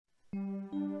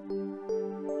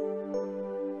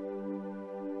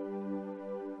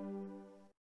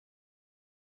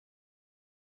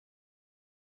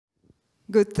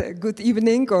good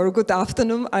evening or good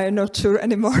afternoon. I'm not sure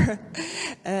anymore.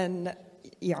 And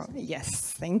yeah,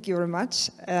 yes, thank you very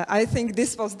much. I think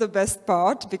this was the best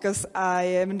part because I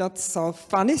am not so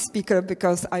funny speaker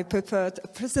because I prepared a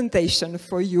presentation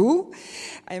for you.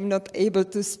 I'm not able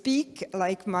to speak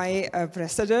like my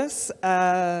predecessors,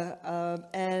 but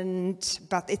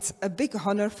it's a big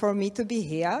honor for me to be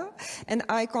here. And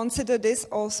I consider this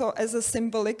also as a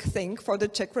symbolic thing for the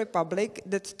Czech Republic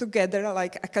that together,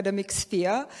 like academic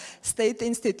sphere, state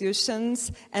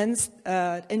institutions and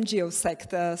NGO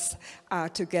sectors are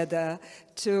together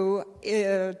to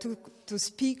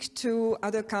speak to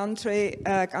other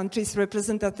countries'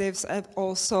 representatives and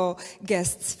also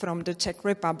guests from the Czech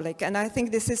Republic. And I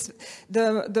think this is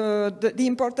the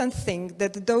important thing,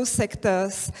 that those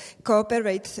sectors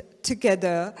cooperate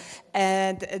together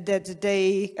and that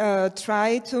they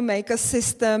try to make a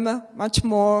system much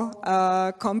more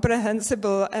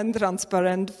comprehensible and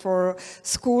transparent for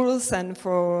schools and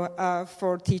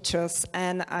for teachers.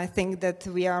 And I think that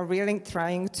we are really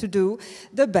trying to do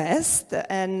the best,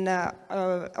 and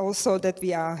also that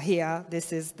we are here.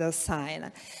 This is the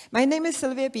sign. My name is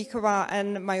Silvie Pýchová,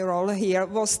 and my role here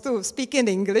was to speak in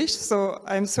English, so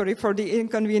I'm sorry for the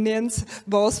inconvenience,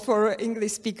 both for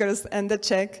English speakers and the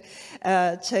Czech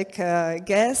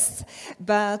guests.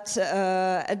 But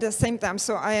at the same time,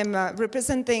 so I am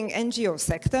representing NGO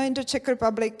sector in the Czech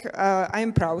Republic. I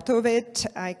am proud of it,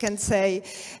 I can say,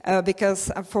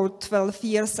 because for 12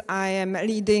 years I am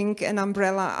leading an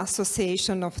umbrella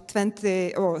association of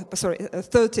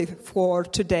 34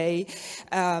 today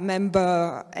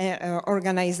member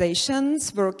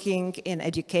organizations working in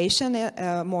education,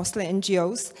 mostly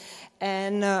NGOs.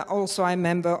 And also I'm a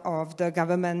member of the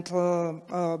government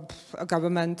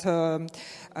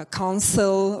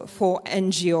council for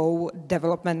NGO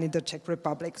development in the Czech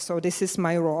Republic. So this is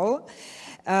my role.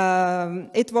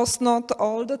 It was not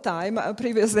all the time.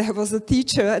 Previously I was a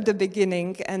teacher at the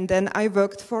beginning, and then I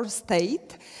worked for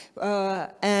state.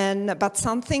 But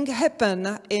something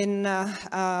happened in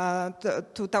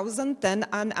 2010,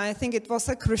 and I think it was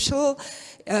a crucial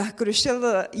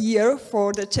year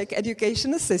for the Czech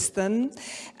education system,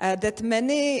 that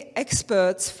many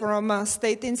experts from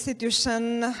state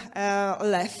institution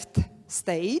left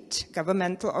state,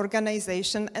 governmental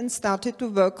organization, and started to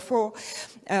work for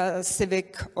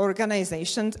civic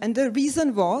organizations. And the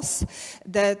reason was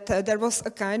that there was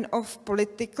a kind of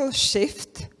political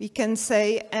shift, we can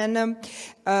say, and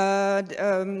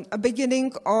a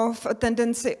beginning of a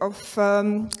tendency of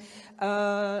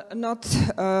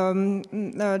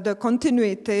the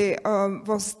continuity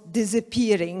was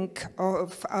disappearing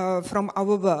from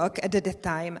our work at the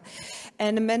time.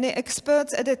 And many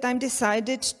experts at the time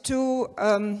decided to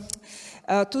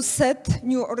set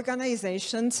new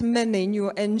organizations. Many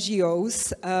new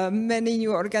NGOs, many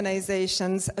new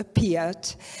organizations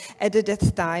appeared at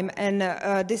that time, and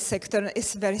this sector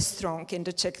is very strong in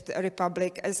the Czech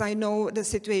Republic. As I know the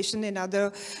situation in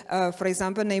other, for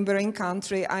example, neighboring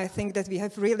country, I think that we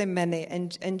have really many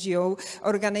NGO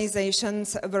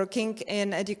organizations working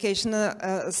in educational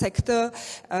sector,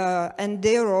 and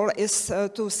their role is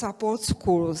to support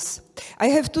schools. I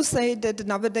have to say that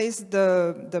nowadays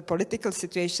the political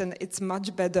situation, it's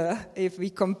much better if we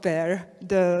compare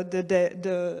the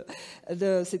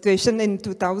situation in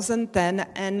 2010,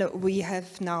 and we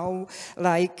have now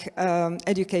like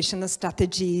educational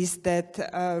strategies that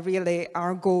really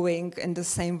are going in the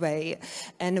same way,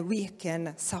 and we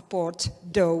can support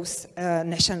those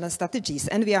national strategies,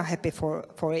 and we are happy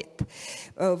for it.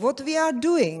 What we are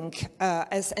doing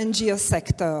as NGO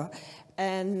sector,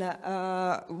 and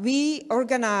we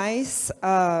organize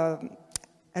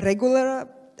regular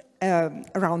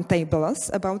roundtables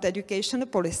about education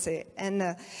policy,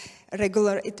 and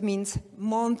regular, it means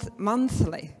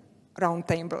monthly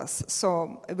roundtables.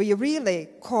 So we really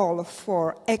call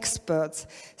for experts,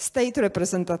 state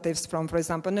representatives from, for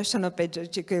example, National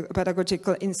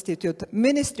Pedagogical Institute,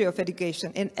 Ministry of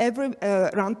Education. In every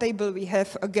roundtable we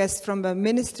have a guest from the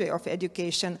Ministry of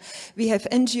Education. We have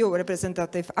NGO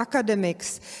representative,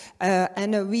 academics,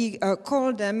 and we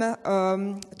call them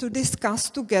to discuss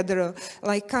together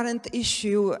like current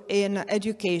issue in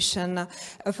education.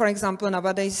 For example,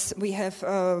 nowadays we have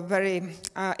very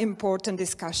important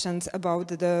discussions about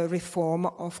the reform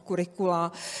of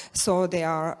curricula, so there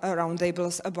are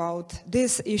roundtables about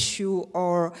this issue,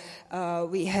 or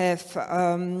we have,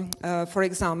 for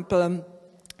example,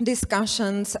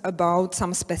 discussions about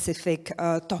some specific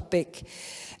topic.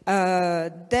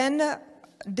 Then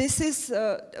this is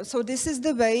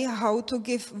the way how to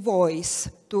give voice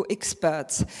to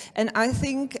experts, and I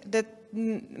think that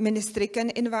ministry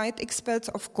can invite experts,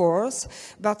 of course,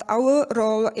 but our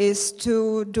role is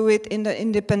to do it in an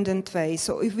independent way.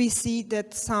 So if we see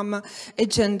that some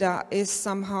agenda is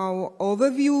somehow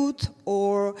overviewed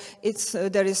or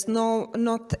there is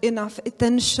not enough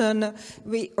attention,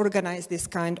 we organize this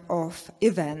kind of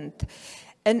event.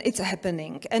 And it's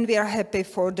happening, and we are happy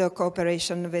for the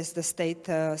cooperation with the state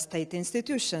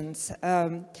institutions.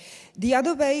 The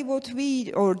other way,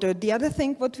 the other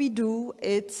thing what we do,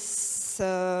 it's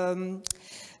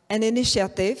an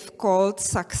initiative called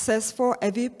Success for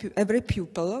Every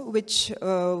Pupil, which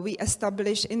we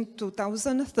established in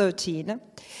 2013.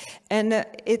 And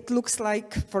it looks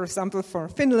like, for example, for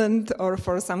Finland or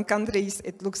for some countries,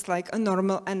 it looks like a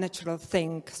normal and natural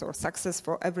thing, so success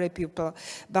for every pupil.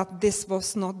 But this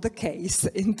was not the case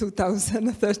in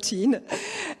 2013.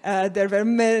 There were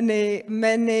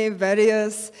many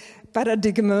various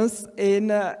paradigms in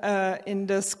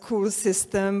the school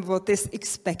system, what is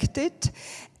expected.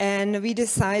 And we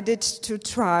decided to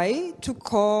try to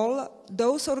call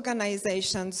those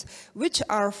organizations which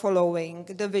are following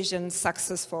the vision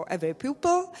Success for Every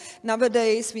Pupil.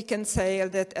 Nowadays, we can say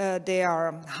that there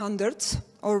are hundreds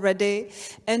already,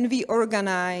 and we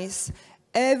organize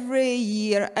every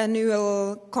year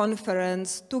annual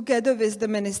conference together with the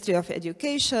Ministry of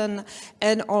Education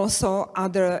and also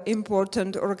other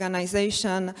important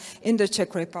organizations in the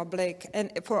Czech Republic.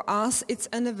 And for us, it's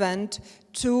an event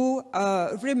to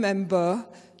remember,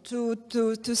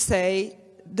 to say,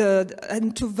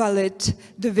 and to validate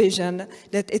the vision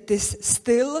that it is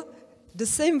still the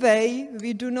same way.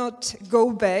 We do not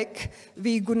go back.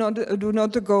 We do not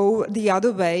go the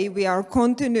other way. We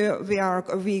continue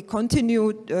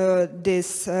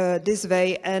this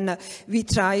way, and we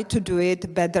try to do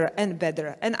it better and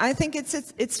better. And I think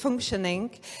it's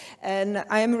functioning, and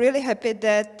I am really happy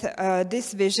that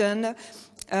this vision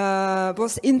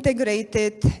was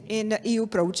integrated in the EU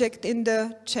project in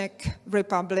the Czech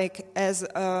Republic as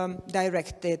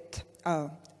directed,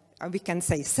 we can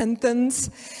say, sentence,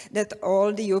 that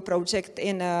all the EU project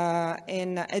in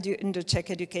the Czech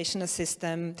educational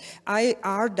system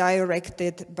are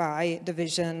directed by the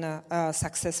vision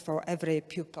Success for Every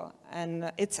Pupil.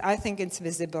 And I think it's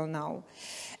visible now.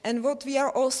 And what we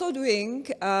are also doing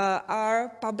are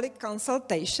public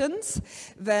consultations.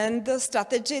 When the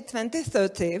strategy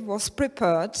 2030 was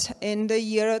prepared in the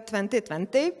year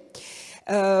 2020,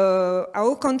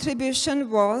 our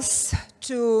contribution was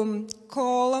to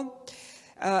call,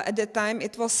 at the time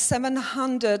it was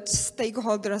 700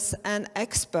 stakeholders and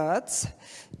experts,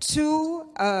 to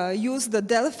use the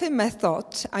Delphi method.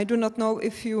 I do not know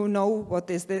if you know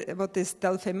what is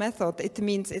Delphi method. It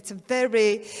means it's a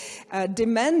very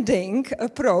demanding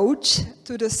approach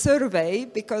to the survey,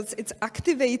 because it's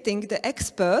activating the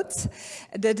experts,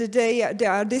 that they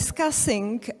are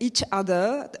discussing each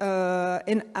other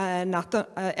in an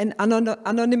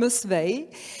anonymous way,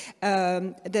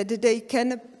 that they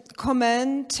can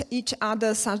comment each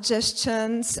other's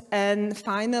suggestions, and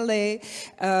finally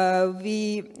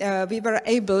we were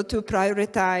able to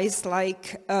prioritize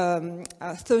like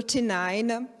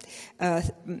 39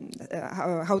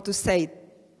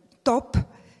 top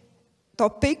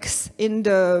topics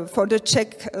for the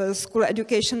Czech school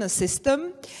educational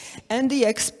system, and the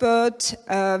experts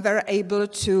were able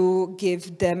to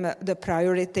give them the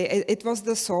priority. It was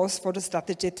the source for the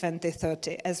strategy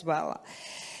 2030 as well.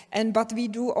 But we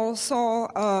do also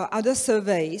other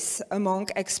surveys among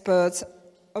experts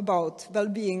about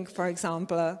well-being, for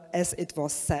example, as it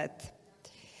was said.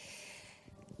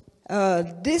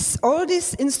 All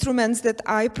these instruments that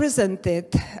I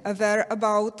presented were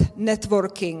about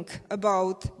networking,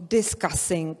 about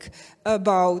discussing,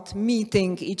 about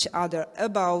meeting each other,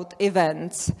 about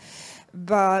events.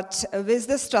 But with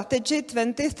the strategy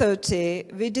 2030,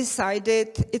 we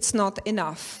decided it's not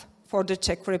enough for the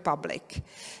Czech Republic.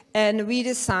 And we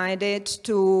decided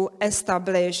to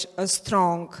establish a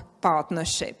strong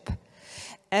partnership.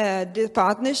 The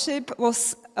partnership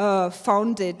was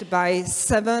founded by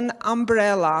 7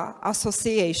 umbrella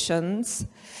associations,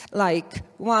 like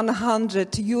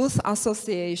 100 youth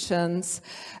associations,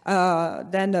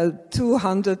 then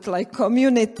 200 like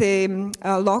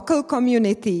local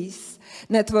communities,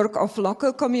 network of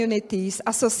local communities,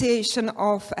 association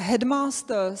of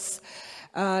headmasters,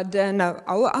 then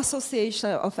our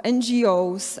association of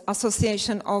NGOs,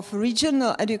 association of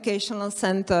regional educational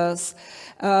centers,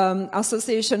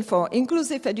 association for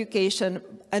inclusive education,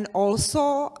 and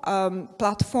also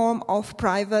platform of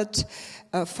private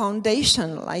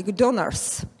foundation like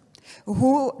donors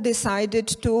who decided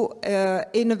to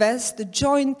invest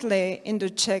jointly in the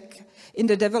Czech in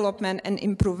the development and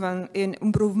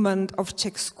improvement of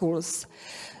Czech schools.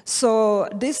 So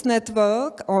this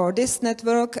network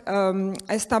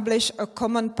established a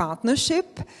common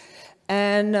partnership,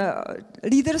 and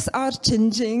leaders are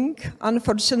changing,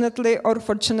 unfortunately or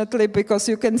fortunately, because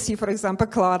you can see, for example,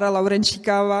 Klára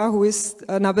Laurenčíková, who is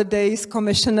nowadays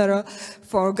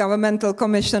governmental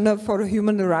commissioner for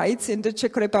human rights in the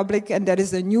Czech Republic, and there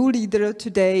is a new leader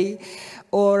today.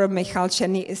 Or Michal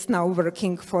Černý is now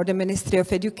working for the Ministry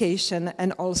of Education,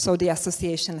 and also the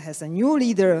association has a new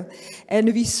leader,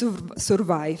 and we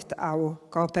survived our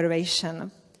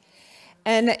cooperation.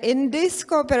 And in this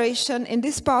cooperation, in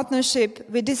this partnership,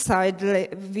 we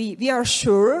decided, we are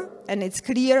sure, and it's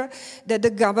clear, that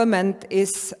the government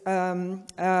is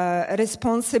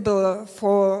responsible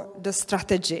for the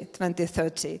strategy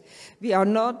 2030. We are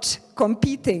not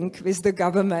competing with the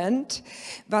government,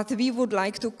 but we would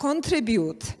like to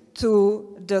contribute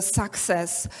to the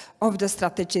success of the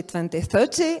strategy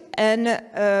 2030, and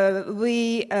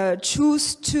we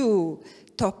choose two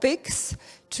topics,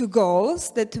 two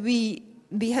goals that we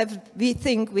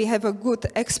think we have a good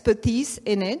expertise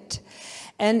in it,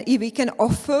 and if we can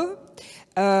offer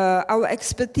our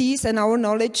expertise and our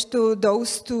knowledge to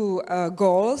those two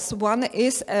goals. One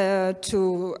is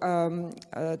to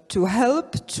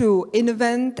help to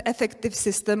invent effective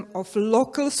system of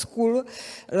local school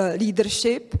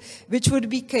leadership, which would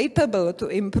be capable to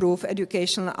improve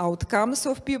educational outcomes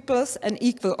of pupils and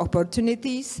equal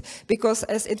opportunities, because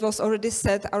as it was already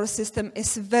said, our system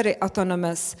is very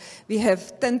autonomous. We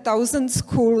have 10,000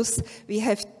 schools, we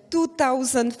have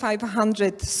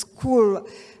 2,500 school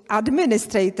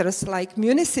administrators like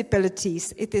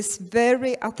municipalities. It is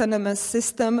very autonomous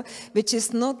system, which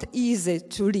is not easy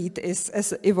to lead,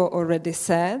 as Ivo already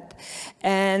said.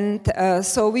 And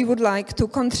so we would like to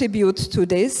contribute to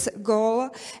this goal.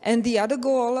 And the other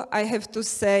goal, I have to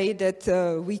say that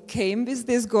we came with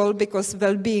this goal because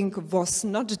well-being was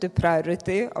not the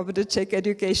priority of the Czech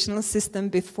educational system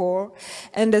before.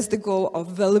 And as the goal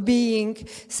of well-being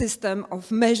system of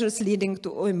measures leading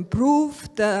to improve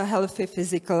the healthy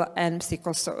physical and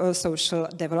psychosocial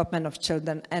development of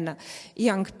children and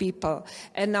young people.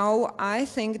 And now I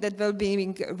think that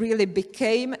well-being really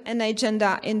became an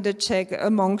agenda in the Czech,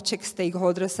 among Czech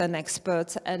stakeholders and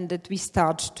experts, and that we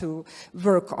start to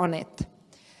work on it.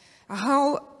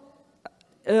 How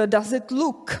does it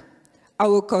look,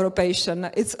 our cooperation?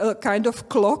 It's a kind of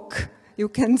clock. You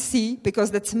can see,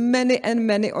 because that's many and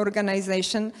many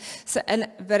organizations and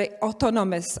very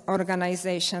autonomous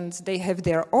organizations. They have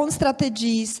their own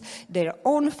strategies, their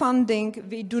own funding.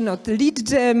 We do not lead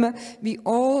them.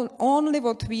 Only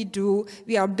what we do,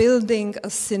 we are building a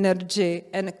synergy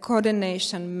and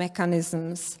coordination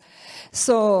mechanisms.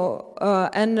 So,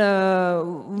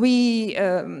 we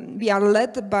are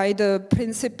led by the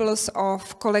principles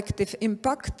of collective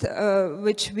impact,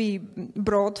 which we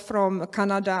brought from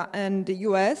Canada and the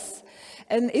US.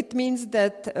 And it means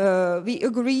that we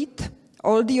agreed,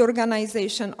 all the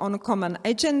organization, on a common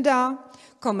agenda,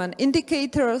 common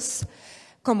indicators,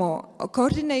 common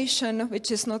coordination,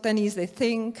 which is not an easy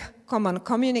thing, common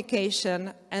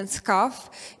communication, and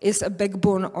SCAF is a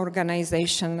backbone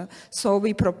organization. So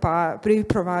we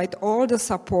provide all the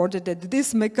support that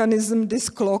this mechanism, this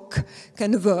clock,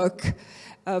 can work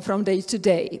from day to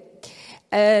day.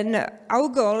 And our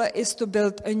goal is to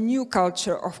build a new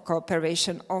culture of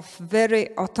cooperation of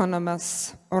very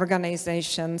autonomous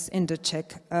organizations in the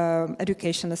Czech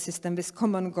educational system with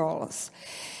common goals.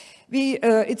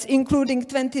 It's including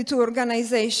 22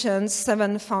 organizations,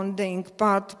 7 founding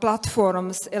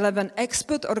platforms, 11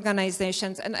 expert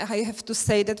organizations, and I have to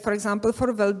say that, for example,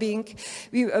 for well-being,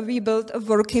 we built a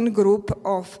working group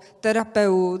of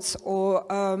therapeutes or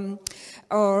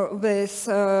with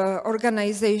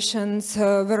organizations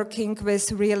working with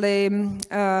really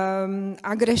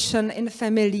aggression in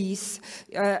families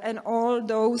and all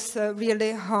those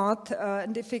really hard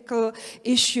and difficult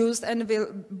issues, and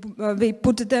we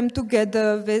put them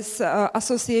together with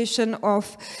Association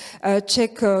of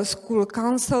Czech School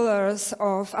Counselors,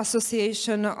 of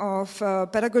Association of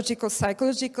Pedagogical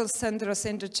Psychological Centers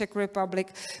in the Czech Republic,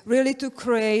 really to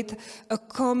create a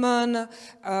common,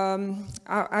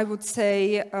 I would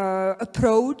say,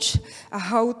 approach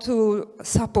how to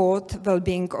support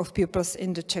well-being of pupils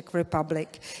in the Czech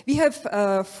Republic. We have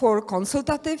 4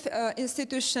 consultative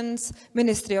institutions,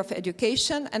 Ministry of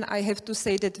Education, and I have to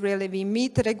say that really we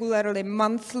meet regularly,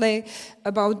 monthly,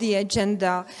 about the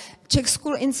agenda. Czech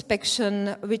School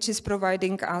Inspection, which is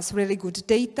providing us really good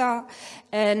data,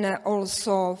 and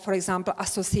also, for example,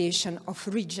 Association of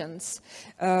Regions,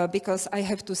 because I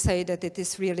have to say that it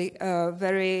is really a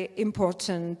very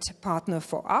important partner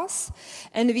for us.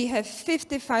 And we have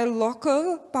 55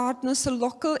 local partners,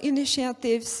 local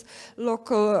initiatives,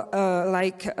 local,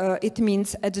 it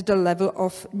means at the level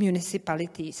of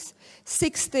municipalities.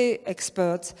 60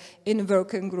 experts in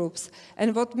working groups.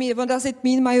 And what does it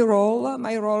mean, my role?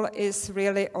 My role is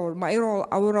really, our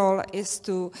role is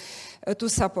to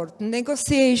support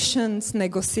negotiations,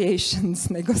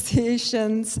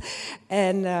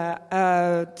 and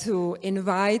to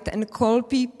invite and call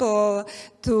people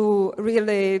to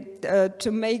really,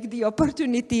 to make the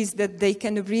opportunities that they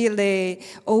can really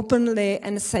openly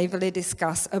and safely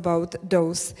discuss about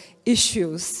those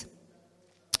issues.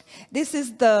 This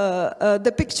is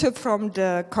the picture from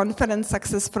the conference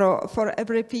Success for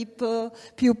Every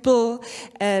Pupil,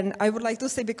 and I would like to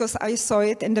say, because I saw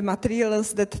it in the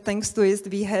materials, that thanks to it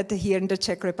we had here in the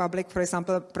Czech Republic, for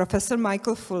example, Professor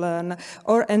Michael Fullen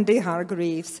or Andy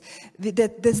Hargreaves.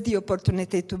 That's the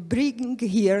opportunity to bring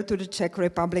here to the Czech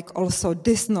Republic also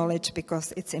this knowledge,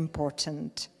 because it's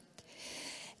important.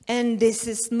 And this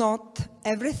is not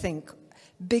everything,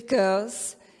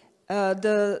 because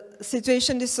the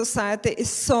situation in the society is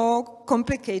so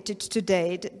complicated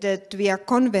today that we are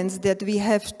convinced that we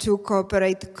have to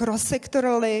cooperate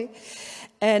cross-sectorally,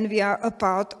 and we are a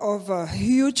part of a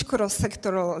huge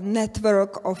cross-sectoral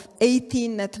network of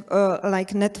 18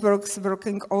 networks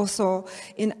working also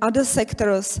in other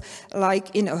sectors,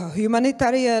 like in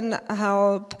humanitarian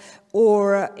help,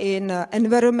 or in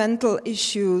environmental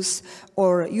issues,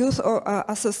 or youth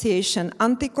association,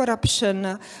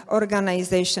 anti-corruption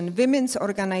organization, women's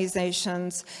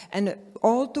organizations, and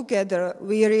all together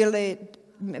we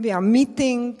are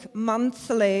meeting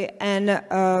monthly and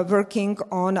working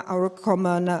on our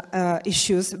common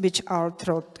issues, which are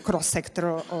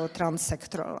cross-sectoral or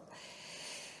trans-sectoral.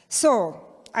 So,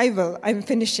 I'm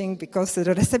finishing because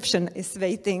the reception is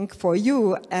waiting for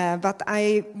you, but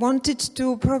I wanted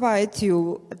to provide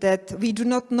you that we do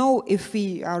not know if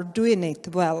we are doing it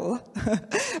well,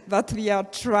 but we are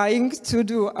trying to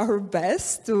do our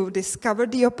best to discover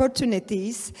the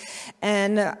opportunities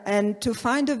and to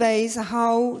find ways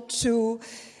how to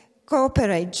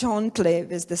cooperate jointly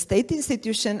with the state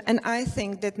institution. And I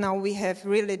think that now we have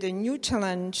really the new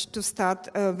challenge to start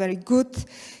a very good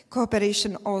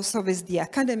cooperation also with the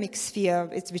academic sphere,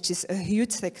 which is a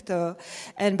huge sector,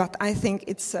 but I think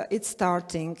it's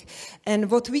starting. And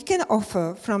what we can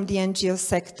offer from the NGO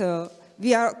sector,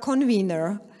 we are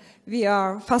convener, we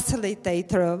are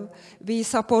facilitator, we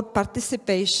support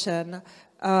participation,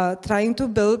 trying to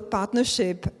build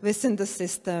partnership within the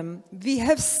system. We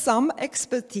have some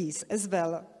expertise as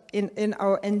well in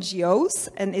our NGOs,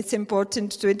 and it's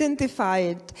important to identify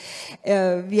it.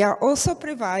 We are also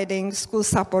providing school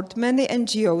support. Many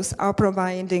NGOs are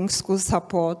providing school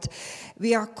support.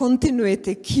 We are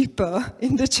continuity keeper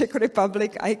in the Czech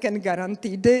Republic, I can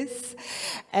guarantee this.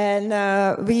 And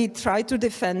we try to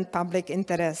defend public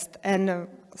interest, and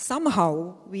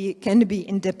somehow we can be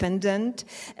independent,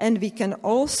 and we can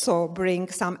also bring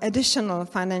some additional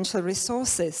financial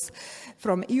resources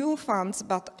from EU funds,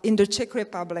 but in the Czech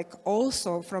Republic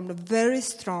also from the very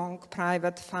strong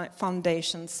private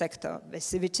foundation sector,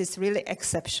 which is really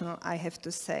exceptional, I have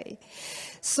to say.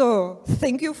 So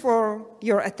thank you for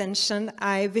your attention.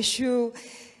 I wish you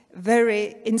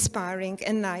very inspiring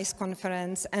and nice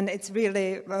conference, and it's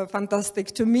really fantastic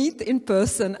to meet in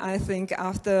person, I think,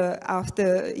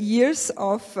 after years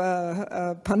of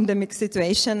pandemic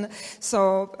situation.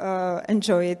 So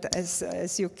enjoy it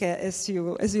as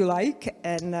you like,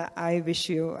 and I wish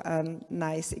you a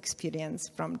nice experience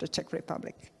from the Czech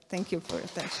Republic. Thank you for your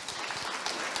attention.